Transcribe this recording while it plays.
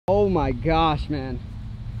Oh my gosh, man.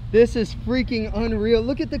 This is freaking unreal.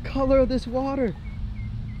 Look at the color of this water.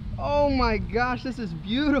 Oh my gosh, this is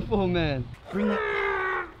beautiful, man. Bring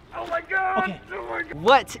that. Oh my God. Okay. Oh my God.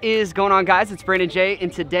 What is going on, guys? It's Brandon J,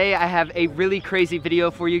 and today I have a really crazy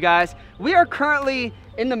video for you guys. We are currently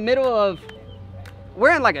in the middle of,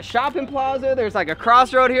 we're in like a shopping plaza. There's like a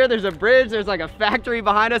crossroad here. There's a bridge. There's like a factory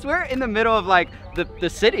behind us. We're in the middle of like the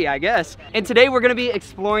city, I guess. And today we're gonna be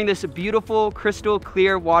exploring this beautiful crystal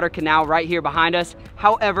clear water canal right here behind us.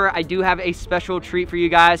 However, I do have a special treat for you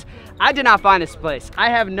guys. I did not find this place. I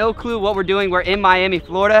have no clue what we're doing. We're in Miami,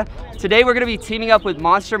 Florida. Today we're gonna be teaming up with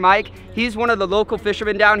Monster Mike. He's one of the local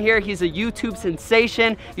fishermen down here. He's a YouTube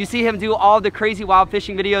sensation. You see him do all the crazy wild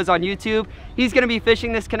fishing videos on YouTube. He's gonna be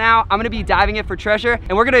fishing this canal. I'm gonna be diving in for treasure,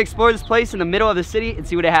 and we're gonna explore this place in the middle of the city and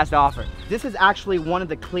see what it has to offer. This is actually one of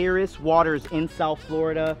the clearest waters in South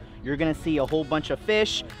Florida. You're gonna see a whole bunch of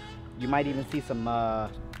fish. You might even see some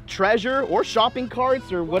treasure or shopping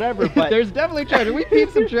carts or whatever, but there's definitely treasure. We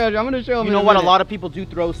peeped some treasure. I'm gonna show them. You know what? A lot of people do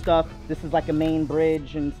throw stuff. This is like a main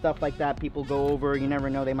bridge and stuff like that. People go over. You never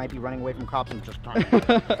know. They might be running away from cops and just trying.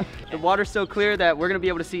 The water's so clear that we're gonna be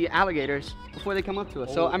able to see alligators before they come up to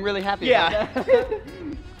us. So I'm really happy. Yeah.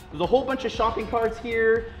 There's a whole bunch of shopping carts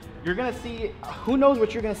here. You're gonna see, who knows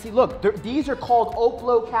what you're gonna see. Look, these are called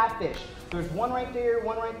Oplo catfish. There's one right there,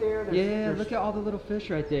 one right there. There's, look at all the little fish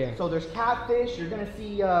right there. So there's catfish, you're gonna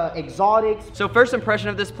see exotics. So first impression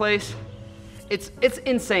of this place, it's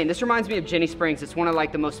insane. This reminds me of Jenny Springs. It's one of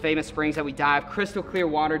like the most famous springs that we dive. Crystal clear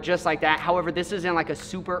water, just like that. However, this is in like a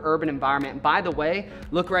super urban environment. And by the way,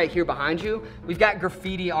 look right here behind you. We've got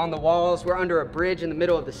graffiti on the walls. We're under a bridge in the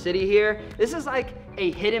middle of the city here. This is like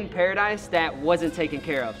a hidden paradise that wasn't taken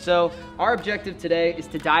care of. So our objective today is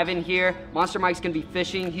to dive in here. Monster Mike's gonna be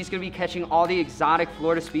fishing. He's gonna be catching all the exotic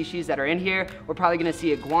Florida species that are in here. We're probably gonna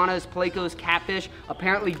see iguanas, plecos, catfish,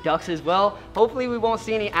 apparently ducks as well. Hopefully we won't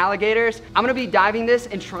see any alligators. I'm gonna be diving this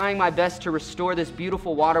and trying my best to restore this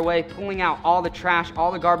beautiful waterway, pulling out all the trash,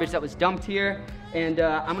 all the garbage that was dumped here. And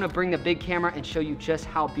I'm gonna bring the big camera and show you just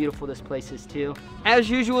how beautiful this place is too. As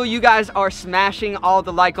usual, you guys are smashing all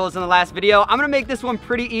the like goals in the last video. I'm gonna make this one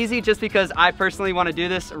pretty easy just because I personally wanna do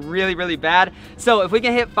this really, really bad. So if we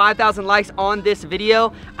can hit 5,000 likes on this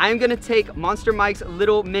video, I'm gonna take Monster Mike's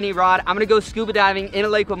little mini rod. I'm gonna go scuba diving in a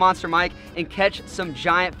lake with Monster Mike and catch some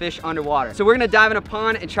giant fish underwater. So we're gonna dive in a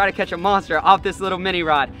pond and try to catch a monster off this little mini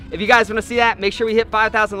rod. If you guys wanna see that, make sure we hit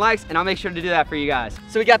 5,000 likes and I'll make sure to do that for you guys.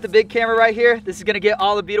 So we got the big camera right here. This is gonna get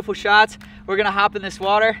all the beautiful shots. We're gonna hop in this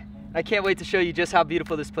water. I can't wait to show you just how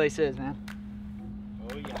beautiful this place is, man.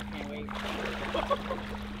 Oh yeah, I can't wait.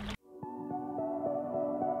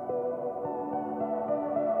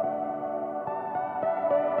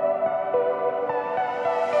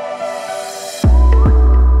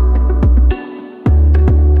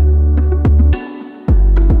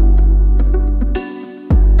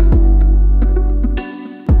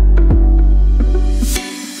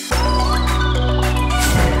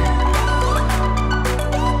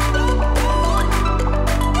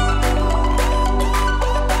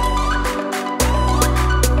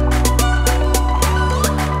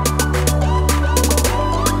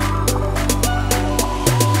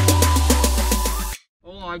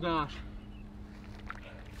 Oh my gosh.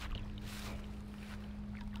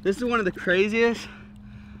 This is one of the craziest,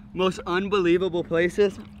 most unbelievable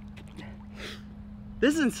places.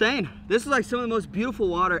 This is insane. This is like some of the most beautiful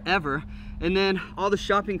water ever. And then all the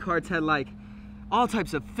shopping carts had like all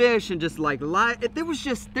types of fish and just like life. There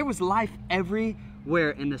was life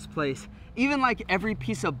everywhere in this place. Even like every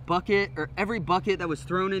piece of bucket or every bucket that was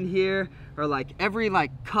thrown in here, or like every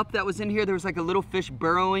like cup that was in here, there was like a little fish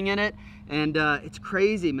burrowing in it. And it's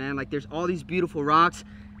crazy, man. Like there's all these beautiful rocks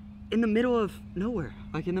in the middle of nowhere.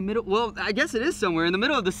 Like in the middle, well, I guess it is somewhere in the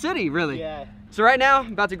middle of the city, really. Yeah. So right now,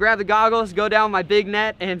 I'm about to grab the goggles, go down my big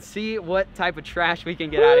net and see what type of trash we can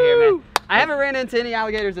get out of here, man. I haven't ran into any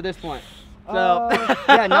alligators at this point. So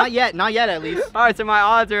yeah, not yet at least. All right, so my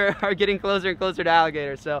odds are getting closer and closer to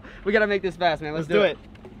alligators. So we gotta make this fast, man. Let's do it.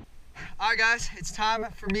 All right, guys, it's time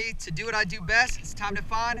for me to do what I do best. It's time to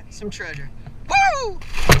find some treasure. Woo!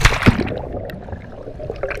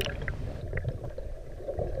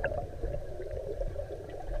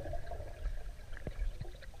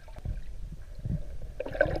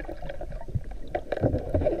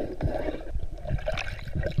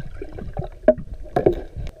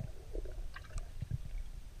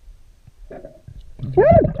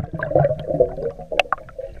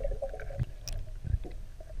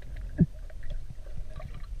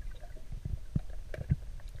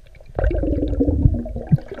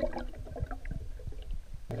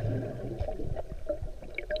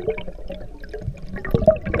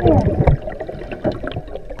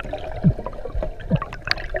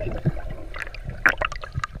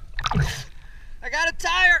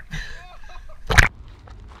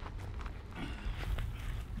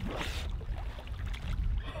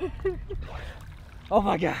 Oh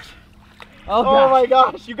my gosh. Oh my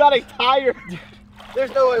gosh, you got a tire.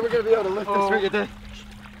 There's no way we're gonna be able to lift this freaking thing.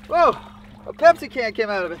 Whoa, a Pepsi can came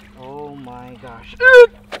out of it. Oh my gosh.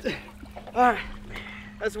 All right,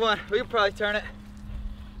 that's one. We can probably turn it.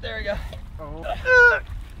 There we go.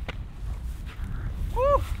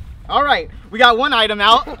 Woo. All right, we got one item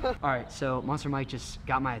out. All right, so Monster Mike just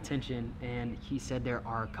got my attention and he said there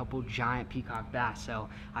are a couple giant peacock bass. So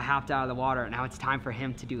I hopped out of the water. Now it's time for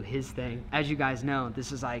him to do his thing. As you guys know,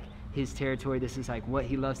 this is like his territory. This is like what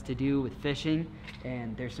he loves to do with fishing,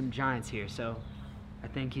 and there's some giants here. So I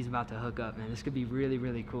think he's about to hook up, man. This could be really,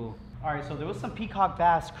 really cool. All right, so there was some peacock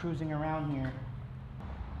bass cruising around here.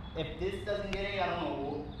 If this doesn't get it, I don't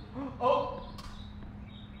know. Oh!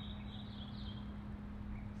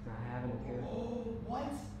 It's not having it here. Oh, what?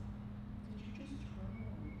 Did you just turn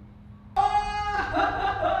on?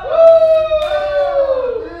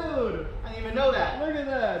 Dude! I didn't even know that. Look at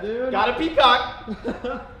that, dude. Got a peacock.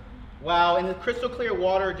 Wow, and the crystal clear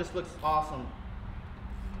water just looks awesome.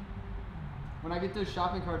 When I get those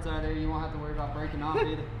shopping carts out of there, you won't have to worry about breaking off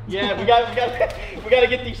either. Yeah, we gotta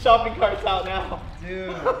get these shopping carts out now. Dude,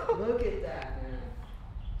 look at that, man.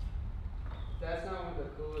 That's not one of the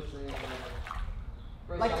coolest things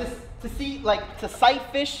ever. Like to see, like to sight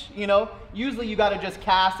fish, you know, usually you gotta just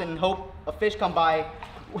cast and hope a fish come by.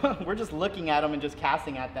 We're just looking at them and just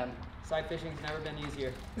casting at them. Sight fishing's never been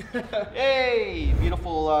easier. Hey,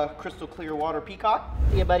 beautiful crystal clear water peacock.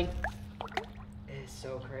 Yeah, buddy. It's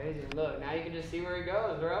so crazy. Look, now you can just see where he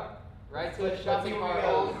goes, bro. Right to his Let's shopping see where he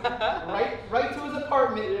cart. goes. right to his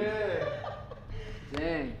apartment. Yeah.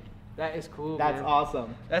 Dang. That is cool, That's man.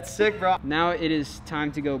 awesome. That's sick, bro. Now it is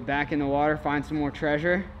time to go back in the water, find some more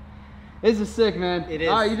treasure. This is sick, man. It is.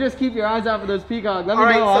 All right, you just keep your eyes out for those peacocks. Let me All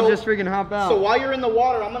right, know. I'll so- just freaking hop out. So while you're in the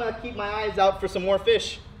water, I'm gonna keep my eyes out for some more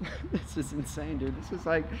fish. This is insane, dude. This is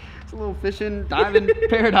like, it's a little fishing, diving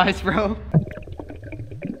paradise, bro.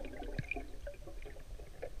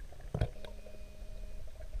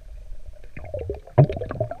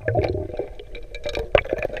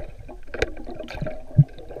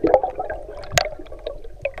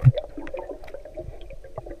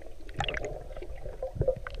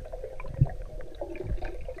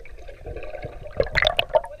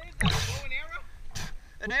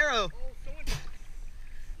 An arrow.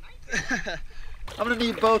 I'm gonna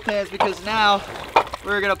need both hands because now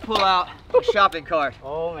we're gonna pull out a shopping cart.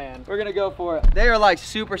 Oh man. We're gonna go for it. They are like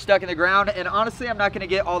super stuck in the ground, and honestly, I'm not gonna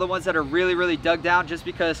get all the ones that are really, really dug down just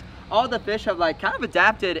because all the fish have like kind of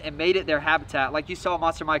adapted and made it their habitat. Like you saw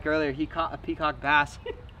Monster Mike earlier, he caught a peacock bass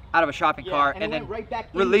out of a shopping cart and it then went right back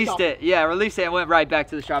in the released shopping- it. Yeah, released it and went right back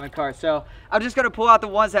to the shopping cart. So I'm just gonna pull out the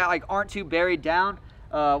ones that like aren't too buried down.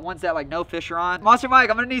 Ones that like no fish are on. Monster Mike,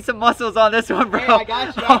 I'm gonna need some muscles on this one, bro. Hey, I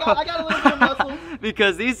got you. I got a little bit of muscle.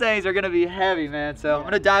 Because these things are gonna be heavy, man. So I'm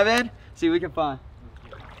gonna dive in, see what we can find.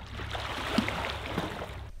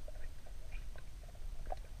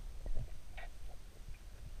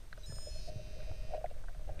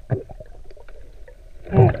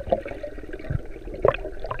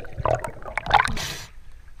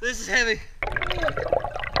 This is heavy.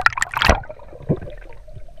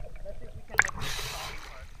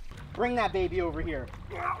 Bring that baby over here.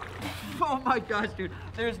 Oh my gosh, dude.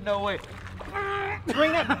 There's no way.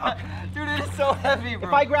 Bring that. Dude, it is so heavy, bro.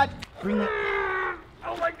 If I grab, bring that.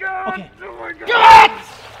 Oh my god. Okay. Oh my god.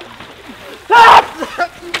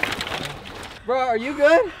 Bro, are you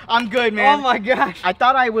good? I'm good, man. Oh my gosh. I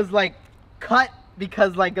thought I was like cut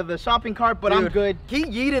because like of the shopping cart, but I'm Dude, good. He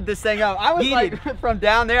yeeted this thing up. I was Yeeted. like, from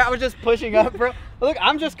down there, I was just pushing up, bro. Look,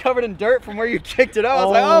 I'm just covered in dirt from where you kicked it up. I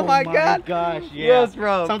was like, oh my god. Gosh, yeah. Yes,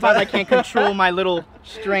 bro. Sometimes I can't control my little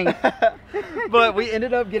strength. But we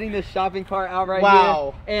ended up getting this shopping cart out right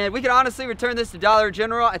Wow. here. And we can honestly return this to Dollar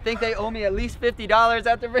General. I think they owe me at least $50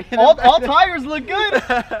 after bringing all it back. all tires look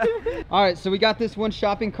good. All right, so we got this one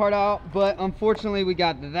shopping cart out, but unfortunately we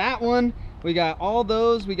got that one. We got all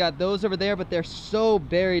those, we got those over there, but they're so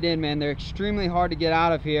buried in, man. They're extremely hard to get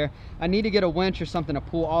out of here. I need to get a winch or something to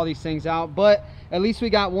pull all these things out, but at least we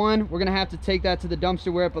got one. We're gonna have to take that to the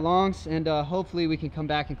dumpster where it belongs, and hopefully we can come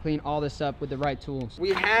back and clean all this up with the right tools. We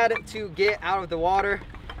had to get out of the water.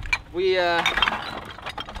 We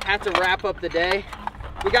had to wrap up the day.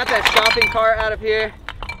 We got that shopping cart out of here.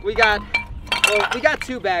 We got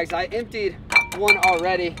 2 bags. I emptied one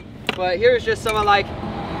already, but here's just some of like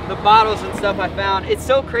the bottles and stuff I found. It's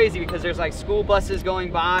so crazy because there's like school buses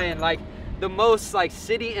going by and like the most like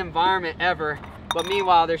city environment ever, but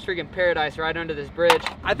meanwhile there's freaking paradise right under this bridge.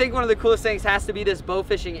 I think one of the coolest things has to be this bow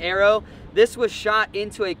fishing arrow. This was shot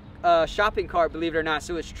into a shopping cart, believe it or not,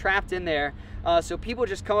 so it's trapped in there. So people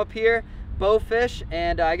just come up here, bowfish,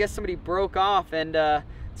 and I guess somebody broke off, and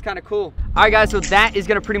it's kind of cool. All right, guys, so that is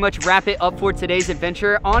gonna pretty much wrap it up for today's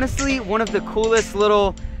adventure. Honestly, one of the coolest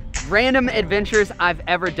little random adventures I've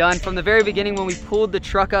ever done. From the very beginning, when we pulled the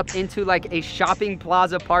truck up into like a shopping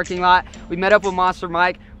plaza parking lot, we met up with Monster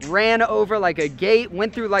Mike, ran over like a gate,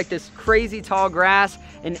 went through like this crazy tall grass,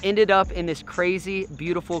 and ended up in this crazy,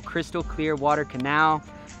 beautiful, crystal clear water canal.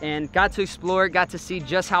 And got to explore it, got to see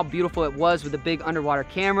just how beautiful it was with a big underwater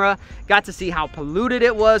camera, got to see how polluted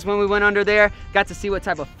it was when we went under there, got to see what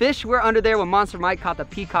type of fish were under there when Monster Mike caught the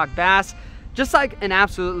peacock bass. Just like an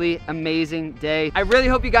absolutely amazing day. I really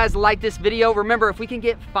hope you guys like this video. Remember, if we can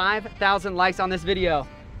get 5,000 likes on this video,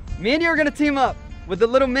 me and you are gonna team up with the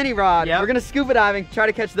little mini rod. Yep. We're gonna scuba diving, try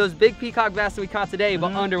to catch those big peacock bass that we caught today,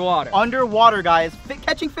 but underwater. Underwater, guys.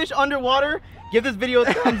 Catching fish underwater. Give this video a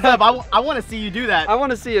thumbs up. I want to see you do that. I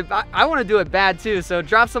want to see it. I want to do it bad too. So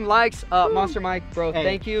drop some likes. Monster Mike, bro, hey,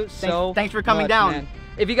 thank you thanks for coming down. Man.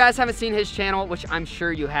 If you guys haven't seen his channel, which I'm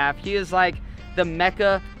sure you have, he is like the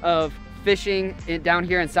mecca of fishing down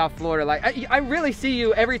here in South Florida. Like I really see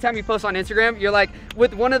you every time you post on Instagram. You're like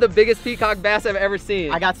with one of the biggest peacock bass I've ever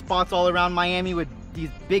seen. I got spots all around Miami with these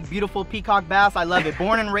big, beautiful peacock bass. I love it.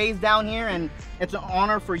 Born and raised down here, and it's an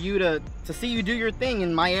honor for you to see you do your thing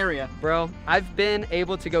in my area. Bro, I've been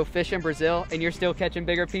able to go fish in Brazil, and you're still catching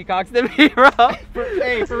bigger peacocks than me, bro.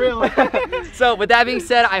 Hey, for real. So with that being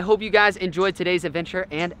said, I hope you guys enjoyed today's adventure,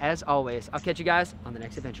 and as always, I'll catch you guys on the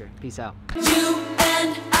next adventure. Peace out. You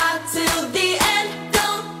and I till the end,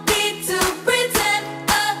 don't need to pretend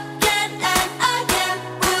again and again,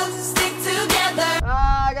 we'll stick together.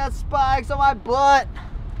 Ah, I got spikes on my butt.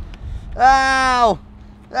 Ow.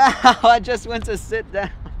 Ow, I just went to sit down.